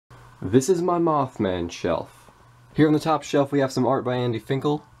This is my Mothman Shelf. Here on the top shelf we have some art by Andy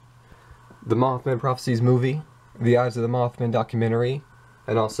Finkel, the Mothman Prophecies movie, the Eyes of the Mothman documentary,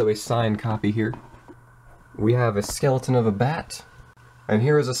 and also a signed copy here. We have a skeleton of a bat, and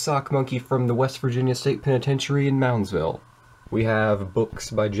here is a sock monkey from the West Virginia State Penitentiary in Moundsville. We have books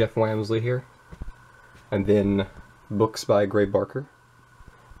by Jeff Wamsley here, and then books by Gray Barker,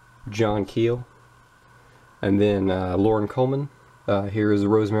 John Keel, and then Loren Coleman. Here is a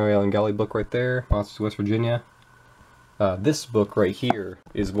Rosemary Ellen Galley book right there, Monsters of West Virginia. This book right here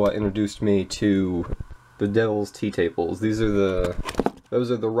is what introduced me to the Devil's Tea Tables. Those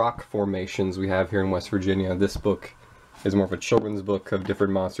are the rock formations we have here in West Virginia. This book is more of a children's book of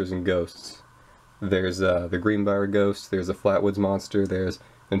different monsters and ghosts. There's the Greenbrier Ghost, there's a Flatwoods Monster, there's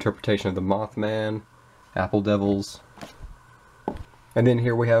an interpretation of the Mothman, Apple Devils. And then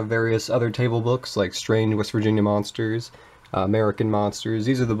here we have various other table books like Strange West Virginia Monsters, American Monsters.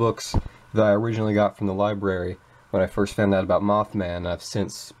 These are the books that I originally got from the library when I first found out about Mothman. I've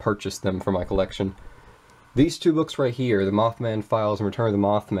since purchased them for my collection. These two books right here, The Mothman Files and Return of the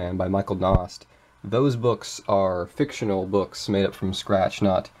Mothman by Michael Nost, those books are fictional books made up from scratch.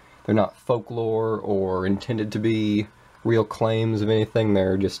 They're not folklore or intended to be real claims of anything.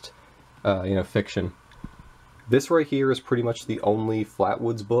 They're just, fiction. This right here is pretty much the only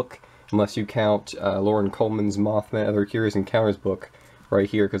Flatwoods book, unless you count Loren Coleman's Mothman Other Curious Encounters book right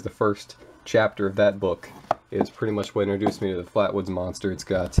here, because the first chapter of that book is pretty much what introduced me to the Flatwoods Monster. It's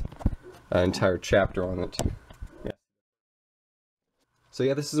got an entire chapter on it. Yeah. So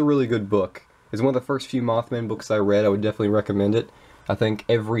yeah, this is a really good book. It's one of the first few Mothman books I read. I would definitely recommend it. I think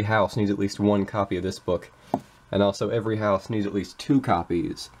every house needs at least one copy of this book. And also every house needs at least 2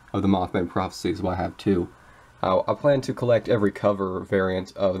 copies of the Mothman Prophecies. Well, I have 2. I plan to collect every cover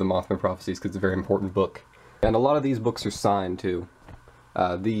variant of the Mothman Prophecies because it's a very important book. And a lot of these books are signed too.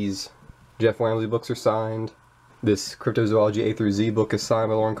 These Jeff Wamsley books are signed. This Cryptozoology A through Z book is signed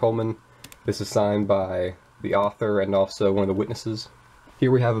by Loren Coleman. This is signed by the author and also one of the witnesses. Here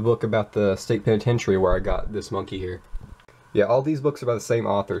we have a book about the state penitentiary where I got this monkey here. Yeah, all these books are by the same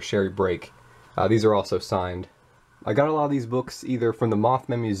author, Sherry Brake. These are also signed. I got a lot of these books either from the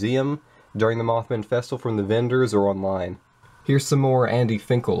Mothman Museum, during the Mothman Festival from the vendors, or online. Here's some more Andy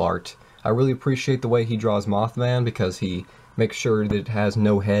Finkel art. I really appreciate the way he draws Mothman because he makes sure that it has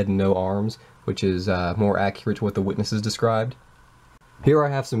no head and no arms, which is more accurate to what the witnesses described. Here I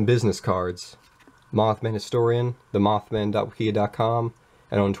have some business cards. Mothman Historian, themothman.wikia.com,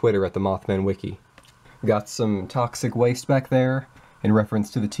 and on Twitter at the Mothman Wiki. Got some toxic waste back there, in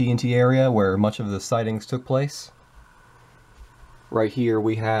reference to the TNT area where much of the sightings took place. Right here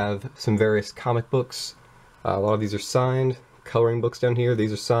we have some various comic books. A lot of these are signed. Coloring books down here,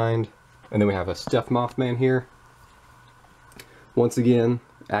 these are signed. And then we have a stuffed Mothman here. Once again,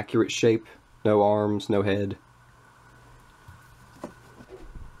 accurate shape, no arms, no head.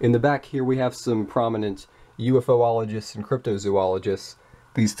 In the back here we have some prominent UFOologists and cryptozoologists.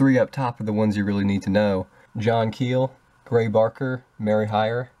 These 3 up top are the ones you really need to know. John Keel, Gray Barker, Mary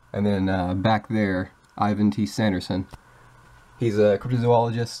Heyer, and then back there, Ivan T. Sanderson. He's a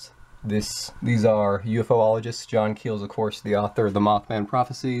cryptozoologist. These are UFOologists. John Keel is, of course, the author of the Mothman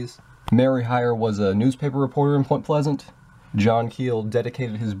Prophecies. Mary Heyer was a newspaper reporter in Point Pleasant. John Keel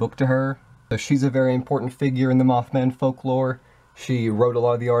dedicated his book to her. So she's a very important figure in the Mothman folklore. She wrote a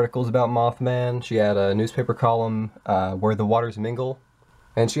lot of the articles about Mothman. She had a newspaper column, Where the Waters Mingle.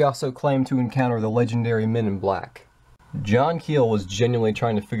 And she also claimed to encounter the legendary Men in Black. John Keel was genuinely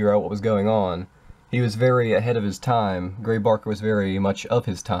trying to figure out what was going on. He was very ahead of his time. Gray Barker was very much of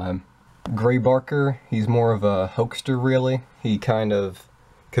his time. Gray Barker, he's more of a hoaxster, really. He kind of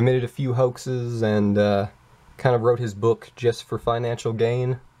committed a few hoaxes and kind of wrote his book just for financial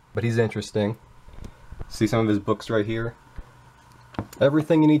gain. But he's interesting. See some of his books right here.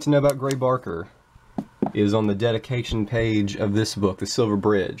 Everything you need to know about Gray Barker is on the dedication page of this book, The Silver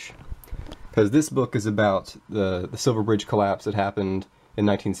Bridge. Because this book is about the Silver Bridge collapse that happened in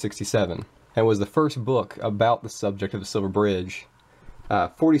 1967. And was the first book about the subject of the Silver Bridge.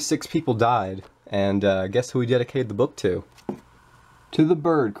 46 people died, and guess who he dedicated the book to? To the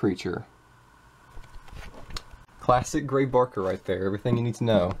bird creature. Classic Gray Barker right there, everything you need to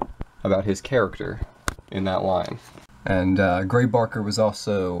know about his character in that line. And Gray Barker was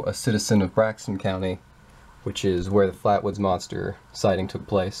also a citizen of Braxton County, which is where the Flatwoods Monster sighting took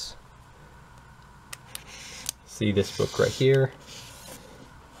place. See this book right here.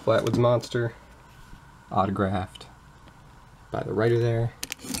 Flatwoods Monster, autographed by the writer there.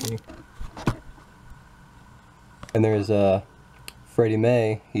 And there's Freddie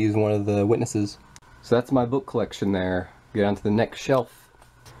May, he's one of the witnesses. So that's my book collection there. Get on to the next shelf.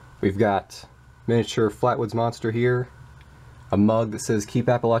 We've got miniature Flatwoods Monster here, a mug that says "Keep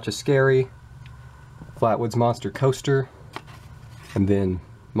Appalachia Scary," Flatwoods Monster coaster, and then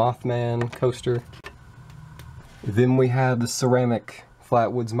Mothman coaster. Then we have the ceramic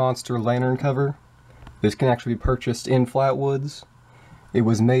Flatwoods Monster lantern cover. This can actually be purchased in Flatwoods. It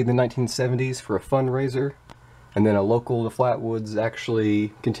was made in the 1970s for a fundraiser, and then a local to Flatwoods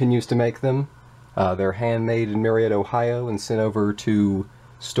actually continues to make them. They're handmade in Marietta, Ohio, and sent over to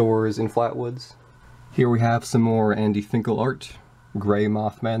stores in Flatwoods. Here we have some more Andy Finkel art. Gray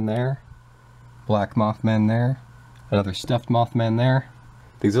Mothman there, black Mothman there, another stuffed Mothman there.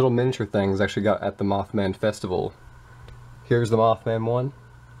 These little miniature things actually got at the Mothman Festival. Here's the Mothman one,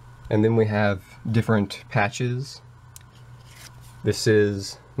 and then we have different patches. This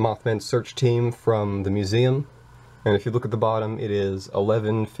is Mothman search team from the museum, and if you look at the bottom, it is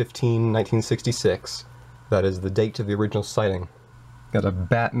 11/15/1966. That is the date of the original sighting. Got a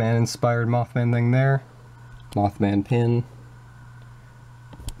Batman-inspired Mothman thing there. Mothman pin.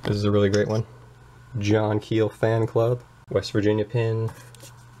 This is a really great one. John Keel Fan Club. West Virginia pin.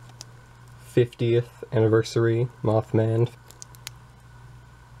 50th anniversary Mothman.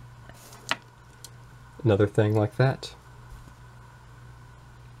 Another thing like that.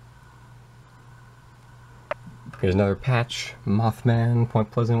 Here's another patch. Mothman,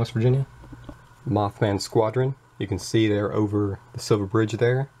 Point Pleasant, West Virginia. Mothman Squadron. You can see they're over the Silver Bridge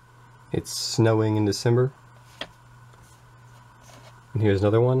there. It's snowing in December. And here's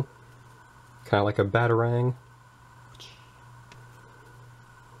another one. Kind of like a batarang.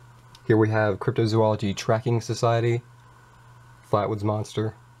 Here we have Cryptozoology Tracking Society. Flatwoods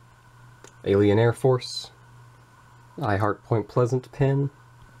Monster. Alien Air Force. I Heart Point Pleasant pin.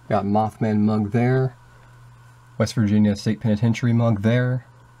 Got Mothman mug there. West Virginia State Penitentiary mug there.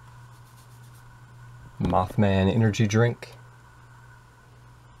 Mothman energy drink.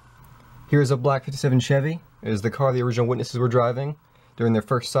 Here's a Black 57 Chevy. It is the car the original witnesses were driving during their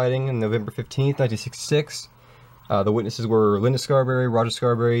first sighting on November 15th, 1966. The witnesses were Linda Scarberry, Roger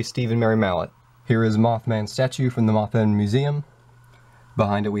Scarberry, Steve and Mary Mallett. Here is Mothman statue from the Mothman Museum.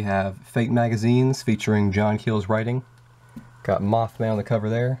 Behind it we have Fate magazines featuring John Keel's writing. Got Mothman on the cover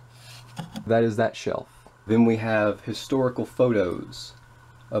there. That is that shelf. Then we have historical photos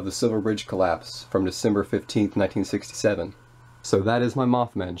of the Silver Bridge collapse from December 15th, 1967. So that is my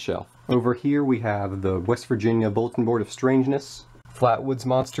Mothman shelf. Over here we have the West Virginia Bulletin Board of Strangeness, Flatwoods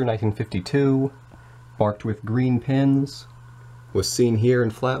Monster 1952, marked with green pins, was seen here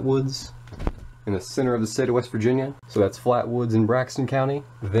in Flatwoods, in the center of the state of West Virginia. So that's Flatwoods in Braxton County.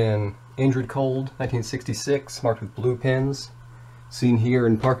 Then Injured Cold 1966, marked with blue pins, seen here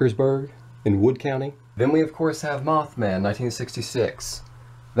in Parkersburg, in Wood County. Then we of course have Mothman 1966.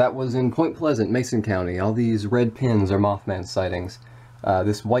 That was in Point Pleasant, Mason County. All these red pins are Mothman sightings.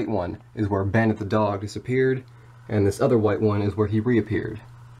 This white one is where Bandit the dog disappeared, and this other white one is where he reappeared.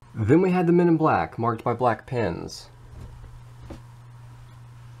 Then we had the Men in Black, marked by black pins.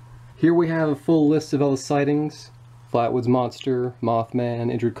 Here we have a full list of all the sightings. Flatwoods Monster, Mothman,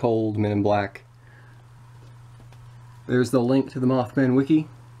 Injured Cold, Men in Black. There's the link to the Mothman wiki.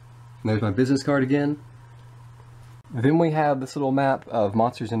 And there's my business card again. Then we have this little map of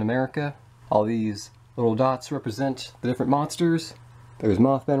monsters in America. All these little dots represent the different monsters. There's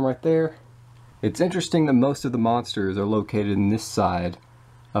Mothman right there. It's interesting that most of the monsters are located in this side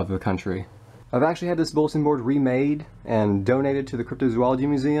of the country. I've actually had this bulletin board remade and donated to the Cryptozoology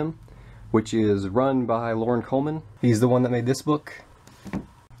Museum, which is run by Lauren Coleman. He's the one that made this book.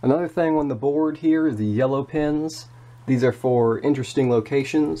 Another thing on the board here is the yellow pins. These are for interesting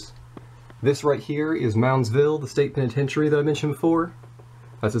locations. This right here is Moundsville, the state penitentiary that I mentioned before.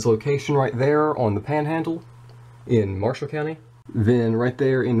 That's its location right there on the Panhandle in Marshall County. Then right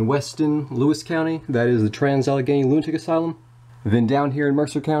there in Weston, Lewis County, that is the Trans-Allegheny Lunatic Asylum. Then down here in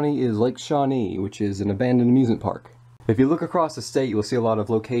Mercer County is Lake Shawnee, which is an abandoned amusement park. If you look across the state, you'll see a lot of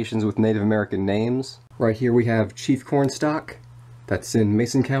locations with Native American names. Right here we have Chief Cornstalk. That's in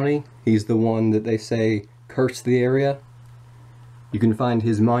Mason County. He's the one that they say cursed the area. You can find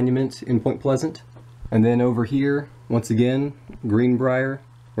his monument in Point Pleasant. And then over here, once again, Greenbrier,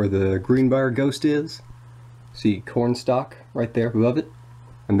 where the Greenbrier ghost is. See Cornstalk right there above it.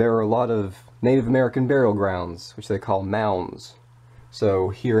 And there are a lot of Native American burial grounds, which they call mounds. So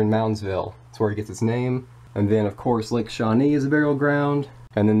here in Moundsville, that's where it gets its name. And then of course Lake Shawnee is a burial ground.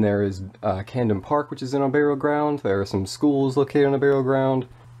 And then there is Camden Park, which is in a burial ground. There are some schools located on a burial ground.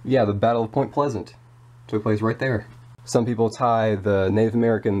 Yeah, the Battle of Point Pleasant took place right there. Some people tie the Native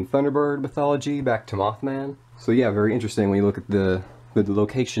American Thunderbird mythology back to Mothman. So yeah, very interesting when you look at the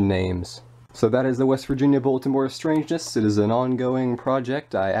location names. So that is the West Virginia Bulletin Board of Strangeness. It is an ongoing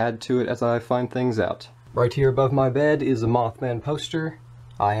project. I add to it as I find things out. Right here above my bed is a Mothman poster.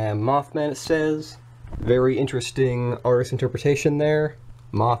 I am Mothman, it says. Very interesting artist interpretation there.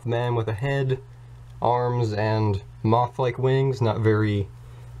 Mothman with a head, arms, and moth-like wings. Not very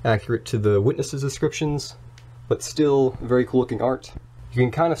accurate to the witnesses' descriptions, but still very cool looking art. You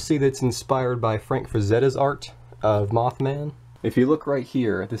can kind of see that it's inspired by Frank Frazetta's art of Mothman. If you look right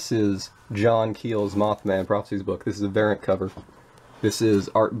here, this is John Keel's Mothman Prophecies book. This is a variant cover. This is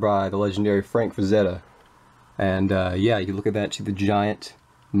art by the legendary Frank Frazetta. And yeah, you look at that, see the giant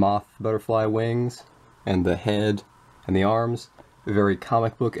moth butterfly wings, and the head, and the arms. Very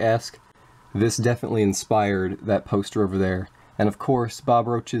comic book-esque. This definitely inspired that poster over there. And of course, Bob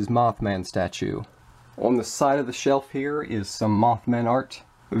Roach's Mothman statue. On the side of the shelf here is some Mothman art.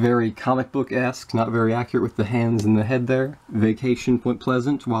 Very comic book-esque, not very accurate with the hands and the head there. Vacation Point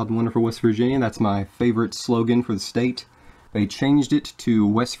Pleasant, Wild and Wonderful West Virginia. That's my favorite slogan for the state. They changed it to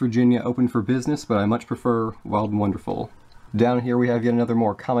West Virginia Open for Business, but I much prefer Wild and Wonderful. Down here we have yet another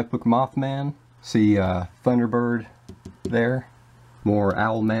more comic book Mothman. See Thunderbird there. More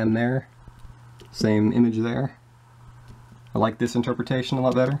Owlman there. Same image there. I like this interpretation a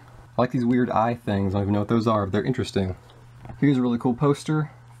lot better. I like these weird eye things. I don't even know what those are, but they're interesting. Here's a really cool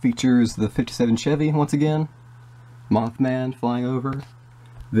poster. Features the 57 Chevy once again. Mothman flying over.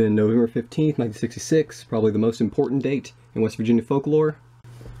 Then November 15th, 1966, probably the most important date in West Virginia folklore.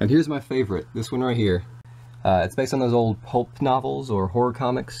 And here's my favorite, this one right here. It's based on those old pulp novels or horror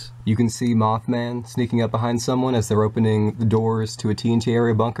comics. You can see Mothman sneaking up behind someone as they're opening the doors to a TNT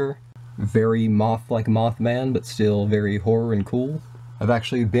area bunker. Very moth-like Mothman, but still very horror and cool. I've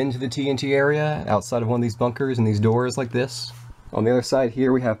actually been to the TNT area outside of one of these bunkers and these doors like this. On the other side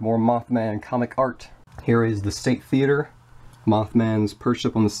here we have more Mothman comic art. Here is the State Theater. Mothman's perched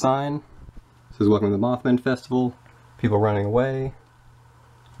up on the sign. It says welcome to the Mothman Festival. People running away.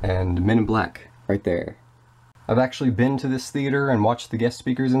 And Men in Black right there. I've actually been to this theater and watched the guest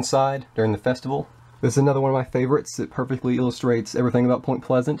speakers inside during the festival. This is another one of my favorites. It perfectly illustrates everything about Point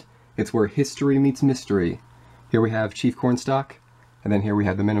Pleasant. It's where history meets mystery. Here we have Chief Cornstalk. And then here we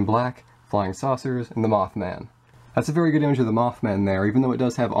have the Men in Black, Flying Saucers, and the Mothman. That's a very good image of the Mothman there. Even though it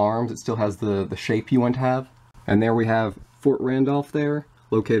does have arms, it still has the shape you want to have. And there we have Fort Randolph there,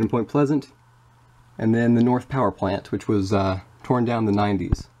 located in Point Pleasant. And then the North Power Plant, which was torn down in the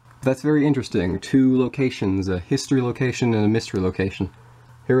 90s. That's very interesting. Two locations, a history location and a mystery location.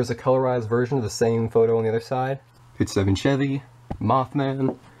 Here is a colorized version of the same photo on the other side. 57 Chevy,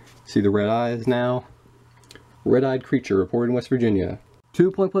 Mothman. See the red eyes now. Red-eyed creature reported in West Virginia. Two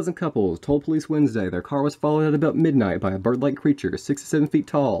Point Pleasant couples told police Wednesday their car was followed at about midnight by a bird-like creature 6 to 7 feet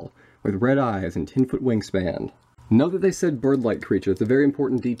tall, with red eyes and 10-foot wingspan. Note that they said bird-like creature. It's a very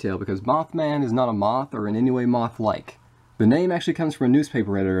important detail because Mothman is not a moth or in any way moth-like. The name actually comes from a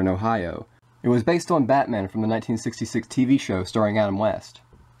newspaper editor in Ohio. It was based on Batman from the 1966 TV show starring Adam West.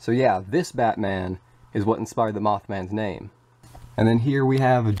 So yeah, this Batman is what inspired the Mothman's name. And then here we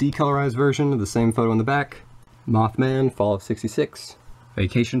have a decolorized version of the same photo in the back. Mothman, Fall of '66,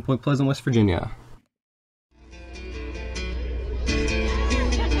 Vacation Point Pleasant, West Virginia.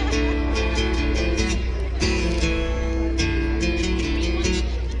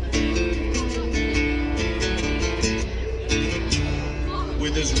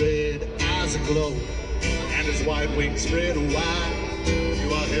 With his red eyes aglow and his white wings spread wide,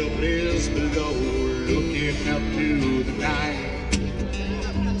 you are helpless below, looking up to the night.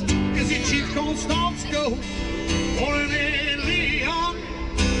 Is it Chief Cornstalk's go? Born in Leon,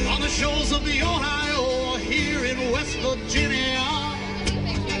 on the shores of the Ohio, here in West Virginia.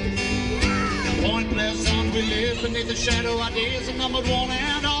 In Point Pleasant we live beneath the shadow, our days are numbered one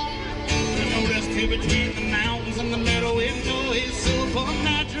and all. There's no rest here between the mountains and the meadow, into his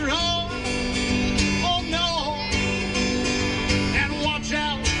supernatural. Oh no, and watch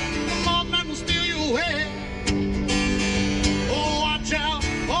out, the Mothman will steal you away. Oh, watch out,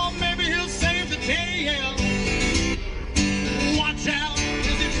 or maybe he'll save the day, yeah. Watch out,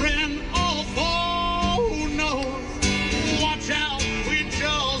 is he friend or foe? Who knows? Watch out, we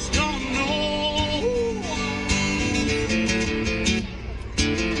just don't know.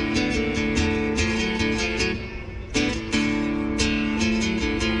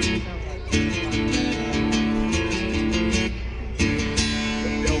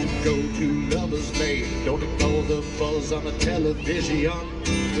 Don't go to Lover's Lane, don't ignore the buzz on the television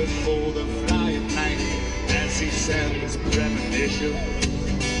before the fly at night. As he said his premonition,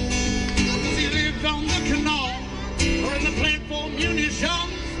 as he lived on the canal or in the platform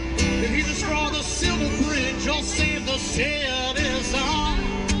munitions, did he destroy the silver bridge or save the citizen?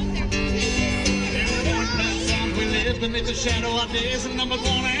 beneath the shadow of days and numbered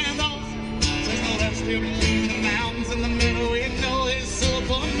one and off. Says no, that's still between the mountains in the middle. We know he's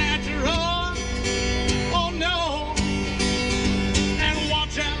super now.